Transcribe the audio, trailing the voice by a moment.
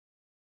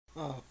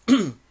Oh,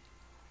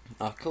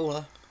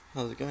 cool.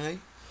 How's it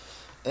going?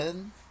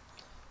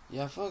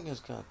 Yeah, I thought I was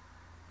gonna.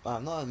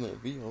 I've not made a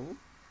video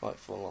like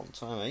for a long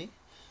time,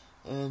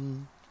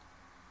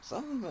 so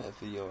I'm gonna make a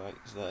video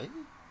right today.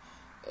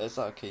 Is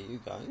that okay, you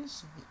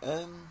guys?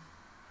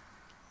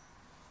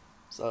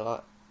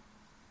 So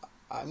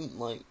I'm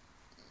like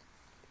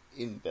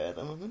in bed at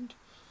the moment.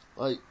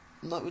 Like,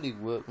 not really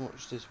worked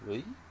much this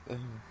week.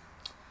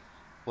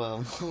 Well,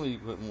 not really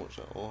worked much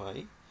at all,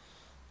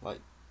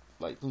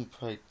 Like, done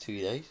played 2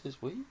 days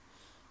this week.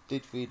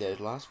 Did 3 days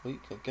last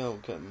week. I go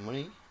get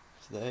money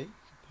today.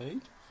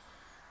 Paid.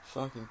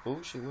 Fucking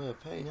bullshit, we're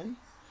paying,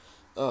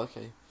 Oh,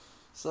 okay.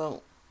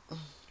 So,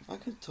 I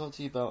could talk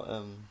to you about,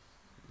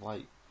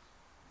 like,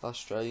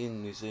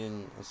 Australian, New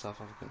Zealand, and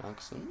South African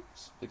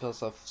accents,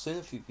 because I've seen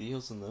a few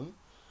videos on them,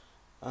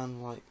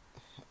 and, like,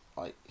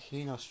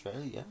 here in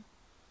Australia,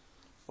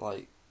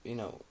 like,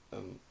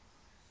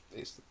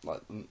 it's,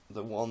 like,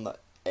 the one that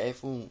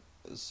everyone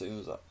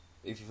assumes that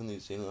if you're from New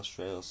Zealand,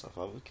 Australia, or South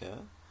Africa,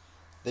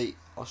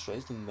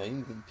 Australia's the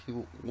main thing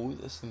people always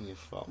assume you're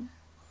from.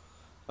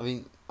 I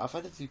mean, I've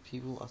had a few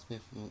people ask me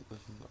from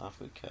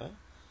Africa,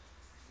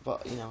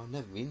 but I've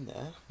never been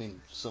there. I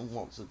mean,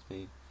 someone said to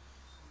me,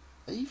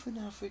 "Are you from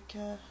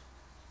Africa?"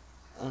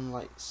 And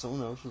like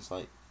someone else was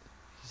like,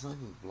 "He's not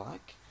even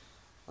black."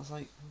 I was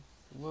like,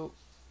 "Well,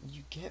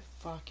 you get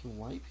fucking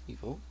white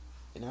people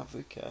in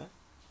Africa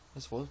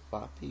as well as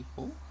black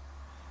people.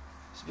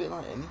 It's a bit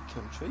like any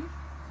country.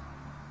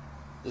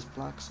 There's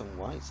blacks and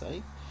whites,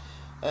 eh?"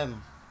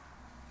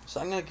 So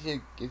I'm gonna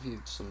give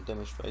you some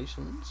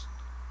demonstrations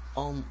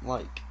on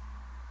like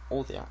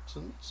all the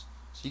accents,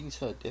 so you can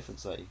tell the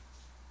difference, eh?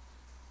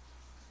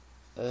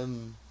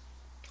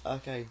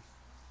 Okay.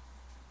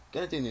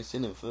 Gonna do New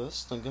Zealand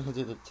first. I'm gonna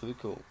do the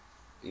typical,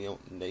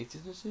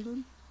 native New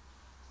Zealand.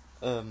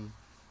 Um,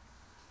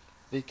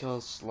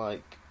 because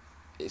like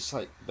it's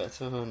like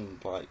better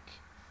and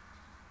like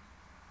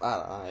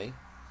I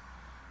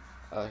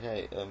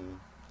okay.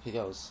 He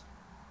goes,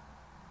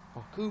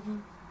 "Oh,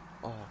 Guru,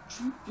 oh,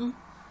 True,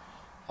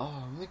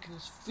 oh, I'm making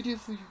this video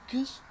for you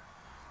guys.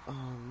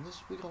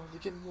 This week I'll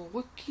get more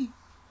wiki,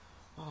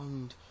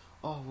 and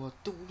I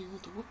don't really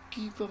want the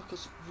wiki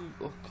because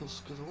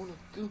I wanna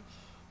go.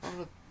 I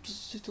wanna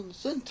just sit on the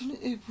sentinel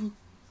table.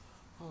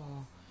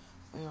 Oh,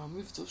 and I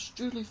moved to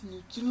Australia from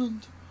New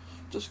Zealand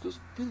just because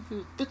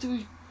Penfield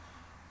battery.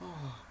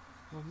 Oh,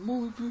 I'm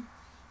more bro.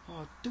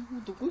 I don't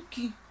want the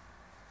wiki.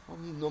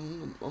 I'm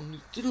New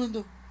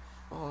Zealander.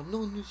 Oh,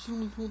 no New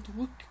Zealanders want the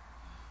wiki.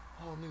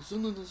 Oh, New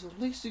Zealanders are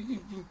lazy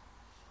people.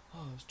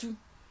 Oh, it's true.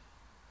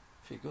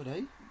 Pretty good,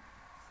 eh?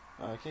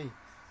 Okay.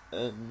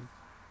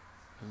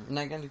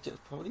 Now I'm gonna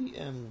just probably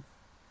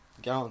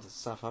go on to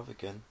South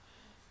African.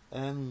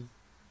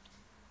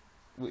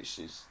 Which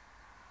is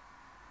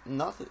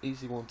not an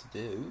easy one to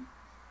do,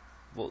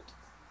 but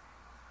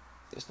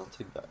it's not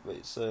too bad. But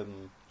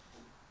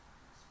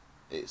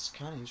it's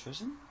kind of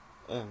interesting.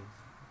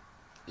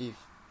 If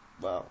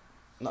well,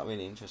 not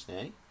really interesting,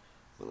 eh?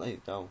 But there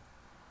you go.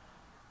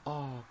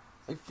 Oh,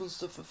 I'm from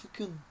South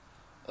African.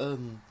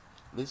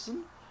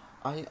 Listen,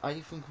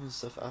 I from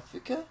South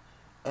Africa.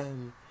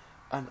 Um,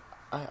 and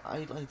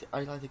I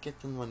like to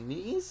get on my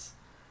knees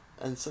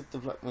and suck the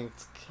black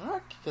man's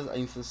cock because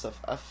I'm from South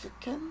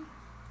African.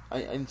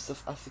 I'm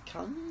South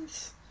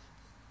Afrikaans.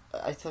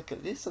 I talk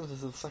like this. I'm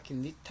just a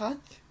fucking retard.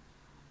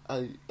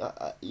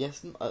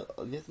 Yes,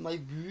 my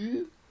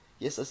boo.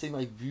 Yes, I say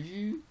my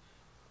boo.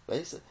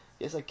 Yes,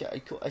 I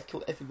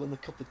call everyone a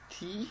cup of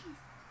tea.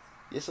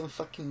 Yes, I'm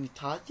fucking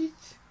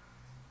retarded.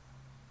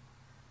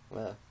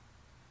 Well,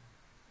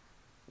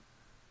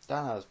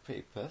 that was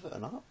pretty perfect or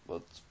not,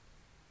 but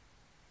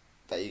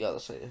there you go.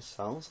 That's what it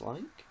sounds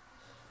like.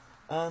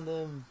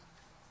 And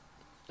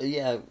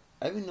yeah,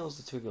 everyone knows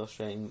the typical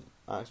Australian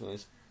accent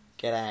is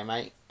 "G'day,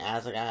 mate.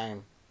 How's it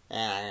going?"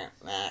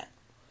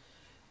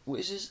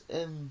 Which is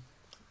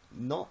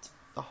not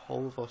the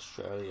whole of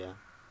Australia.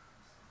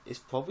 It's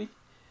probably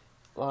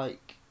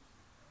like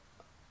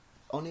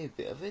only a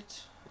bit of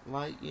it.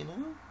 Like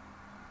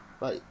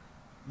like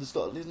there's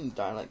got little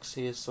dialects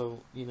here,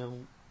 so you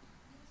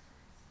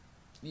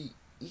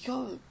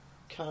gotta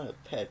kind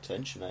of pay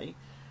attention, eh?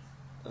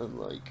 And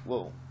like,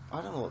 well,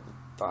 I don't know what the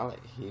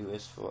dialect here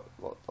is for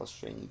what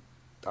Australian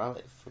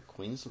dialect for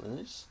Queensland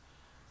is.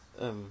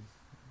 At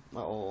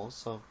all.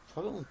 So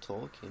probably I'm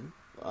talking.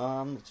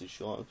 I'm not too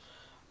sure.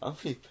 I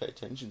don't really pay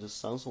attention. It just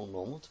sounds all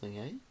normal to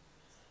me,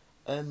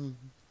 eh?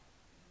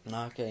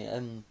 Okay.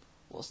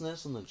 What's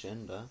next on the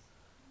agenda?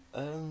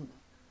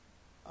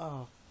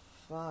 Oh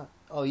fuck.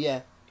 Oh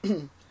yeah.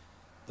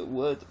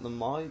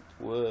 My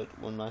word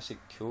when I say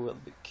cure at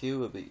the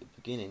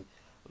beginning,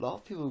 a lot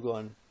of people are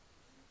going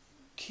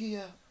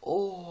Kia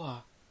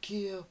ora.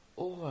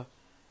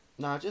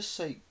 Now just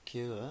say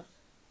Kia.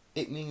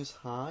 It means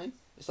hi.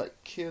 It's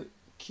like Kia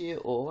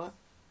ora,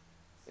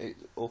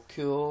 or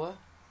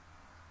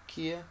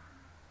Kia,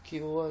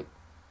 Kia ora,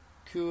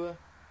 Kua.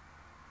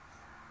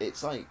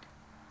 It's like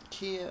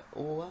Kia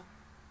ora.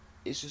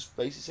 It's just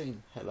basically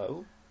saying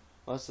hello.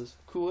 Whilst this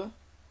Kua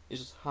is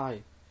just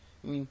hi.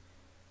 I mean,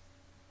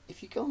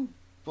 if you go and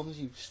bums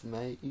you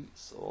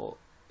mates, or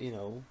you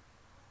know,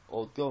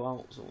 or go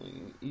out or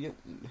something, you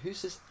don't, who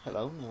says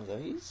hello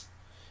nowadays?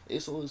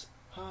 It's always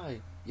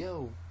hi,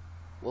 yo,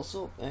 what's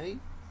up, eh?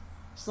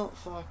 It's not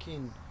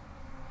fucking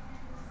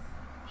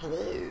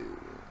hello.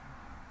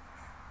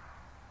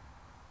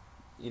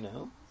 You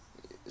know,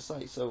 it's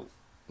like, so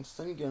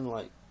instead of going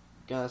like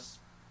gas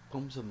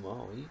pumps and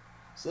Maui,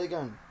 so they're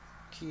going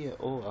Kia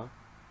ora,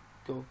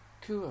 go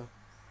Kua,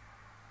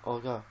 or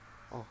go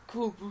oh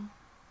cool boo.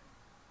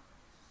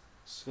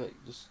 It's like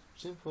just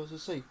simple as to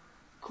say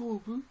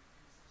cool boo,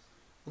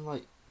 and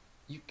like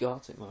you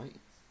got it, mate.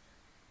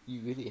 You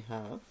really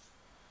have.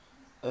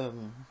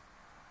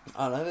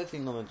 Another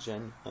thing on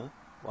agenda,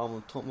 while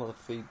we're talking about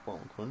the three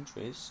bottom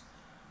countries,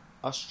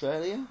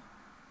 Australia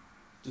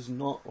does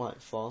not like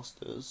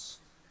Fosters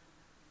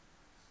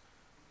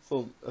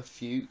for a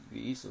few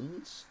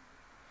reasons.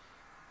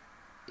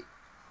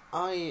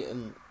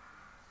 I've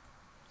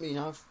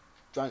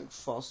drank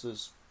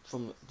Fosters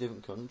from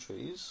different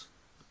countries,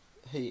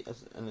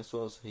 and as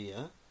well as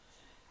here,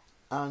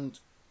 and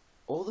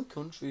all the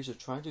countries that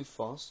try to do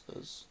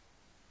Fosters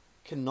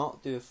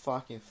cannot do a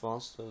fucking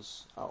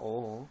Fosters at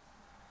all.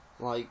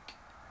 Like,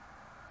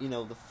 you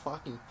know, the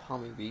fucking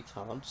pommy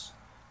retards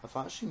have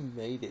actually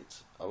made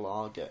it a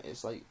lager.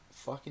 It's like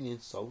fucking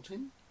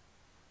insulting.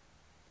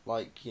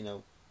 Like, you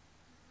know,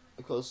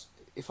 because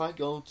if I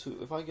go over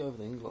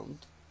to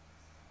England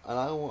and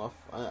I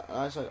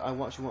actually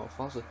want a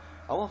Foster,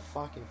 I want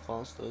fucking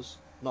Fosters,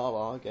 not a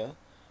lager.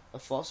 A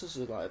Foster's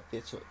is like a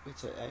bitter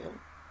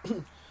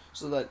ale.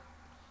 So that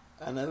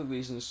another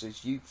reason is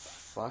that you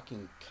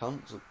fucking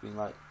cunts have been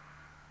like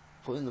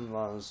putting them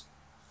as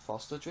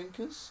Foster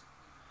drinkers.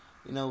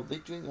 You know, they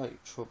drink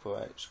like Triple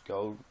X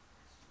Gold,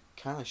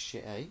 kind of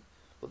shit, eh?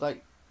 But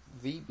like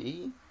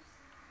VB,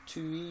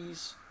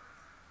 2Es,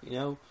 you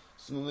know,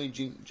 some of them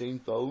drink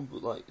James Bold,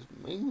 but like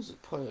main ones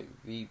that probably like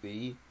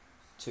VB,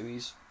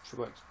 2Es,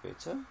 Triple X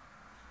Bitter,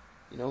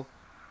 you know,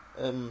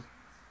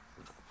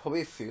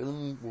 probably a few of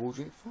them will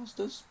drink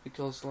Fosters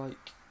because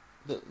like,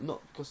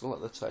 not because they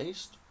like the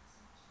taste.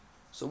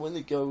 So when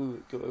they go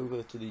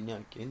over to the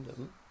United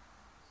Kingdom,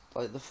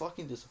 like they're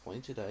fucking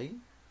disappointed, eh?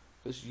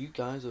 Because you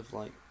guys have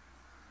like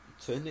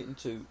turned it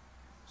into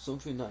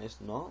something that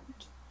it's not.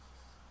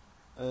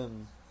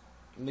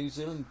 New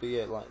Zealand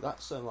beer, like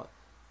that's like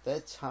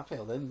their tap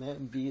ale, their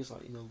American beers,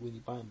 like, you know, when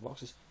you buy in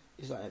boxes,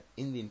 is like an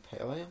Indian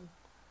pale ale,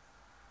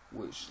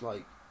 which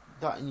like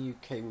that in the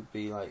UK would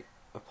be like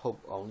a pub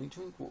only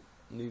drink. But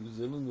New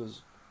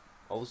Zealanders,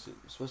 obviously,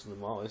 especially the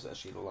Maoris,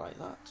 actually like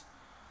that,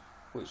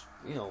 which,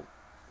 you know,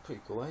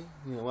 pretty cool, eh?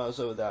 You know, when I was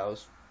over there, I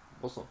was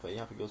not very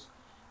happy because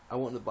I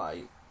wanted to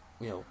buy,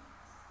 you know,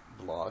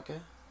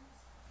 lager,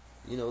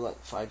 you know,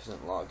 like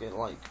 5% lager,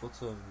 like,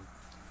 but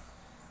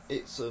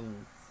it's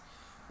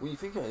when you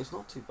think of it, it's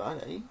not too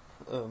bad, eh?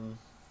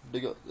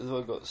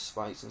 They've got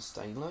spice and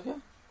stain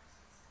lager.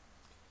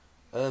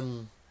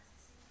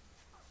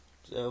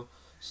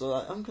 So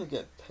like, I'm gonna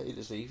get paid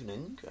this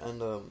evening,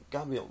 and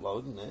gonna be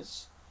uploading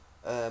this.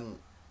 I've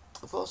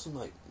got some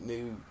like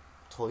new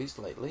toys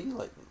lately,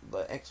 like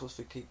the Xbox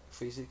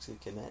 360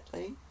 Kinect,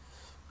 eh?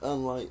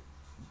 And like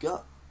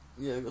got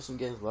some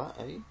games of that,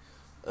 eh?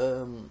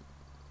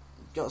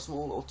 Got a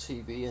small little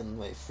TV and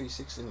like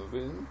 360 in the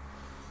room.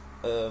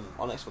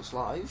 On Xbox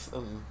Live,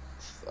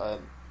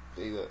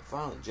 the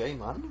Violent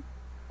J-Man,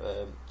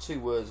 2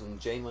 words, and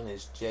J-Man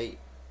is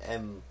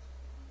JMAN,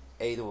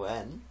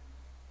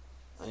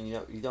 and you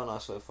know, you don't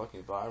ask for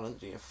fucking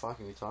violent, you're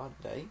fucking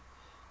retarded, eh?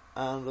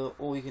 And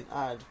or you can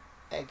add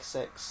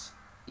XX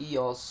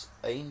EOS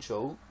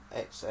Angel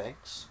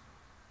XX,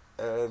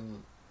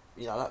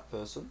 you know, that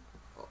person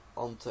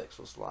onto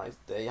Xbox Live.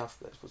 They have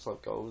Xbox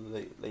Live Gold.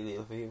 They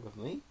live here with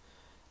me.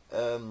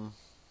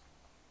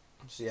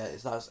 So yeah,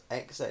 that's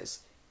XX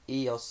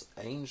EOS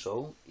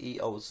Angel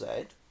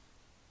EOZ.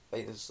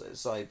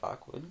 Say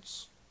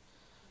backwards.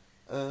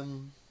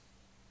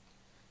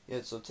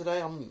 Yeah, so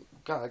today I'm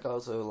gotta go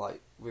to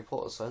like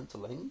report a centre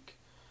link.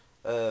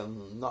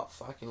 Not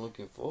fucking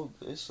looking forward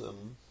to this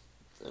and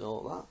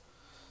all that.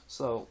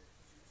 So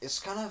it's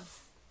kind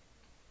of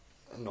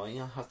annoying.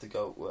 I have to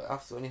go.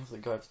 Only have to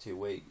go for 2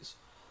 weeks.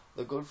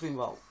 The good thing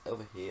about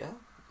over here,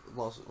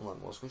 most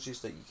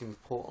countries, that you can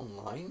report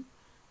online,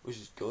 which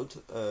is good.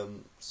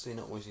 So you're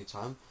not wasting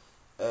time.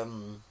 I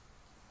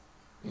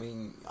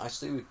mean, I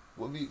still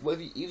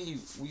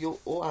you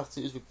all have to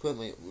do is report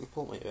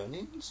my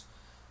earnings,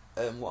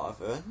 what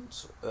I've earned.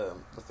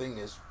 The thing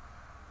is,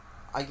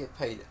 I get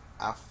paid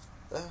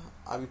after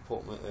I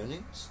report my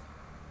earnings,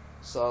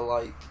 so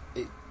like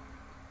it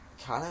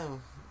kind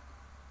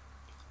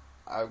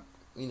of,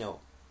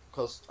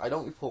 because I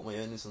don't report my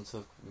earnings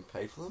until I've been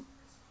paid for them.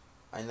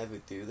 I never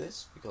do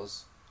this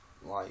because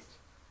like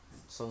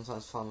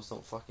sometimes farmers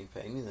don't fucking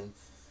pay me, then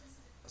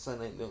so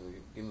they don't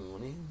give me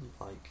money.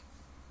 Like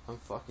I'm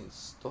fucking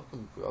stuck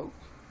and broke.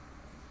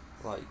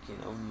 Like, you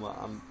know,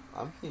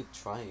 I'm here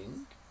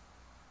trying,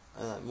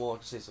 and like, more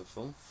like I say, it's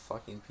fun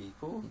fucking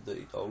people and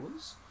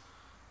 $30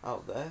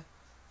 out there.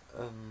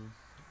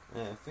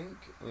 Yeah,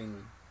 I mean,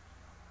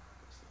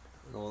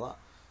 and all that.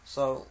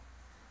 So,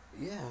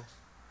 yeah,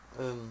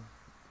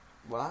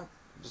 well, I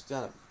just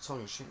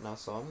talking shit now,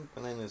 so I'm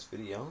gonna end this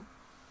video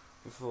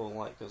before,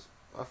 like, because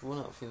I've run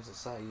out of things to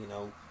say, you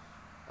know,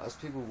 as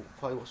people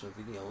probably watching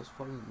videos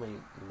probably may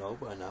know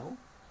by now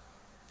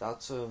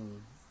that,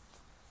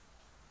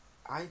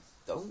 I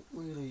don't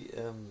really,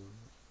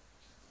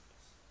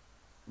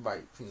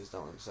 write things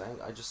down I'm saying.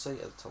 I just say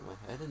it at the top of my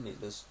head and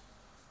it just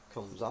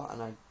comes out,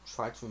 and I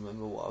try to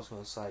remember what I was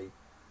going to say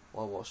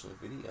while watching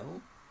the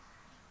video.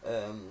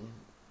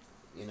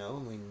 You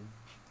know, I mean,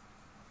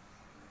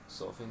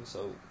 sort of thing.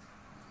 So,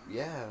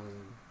 yeah, I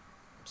mean,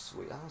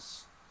 sweet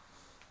ass.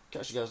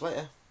 Catch you guys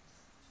later.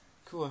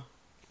 Cool.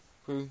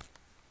 Cool.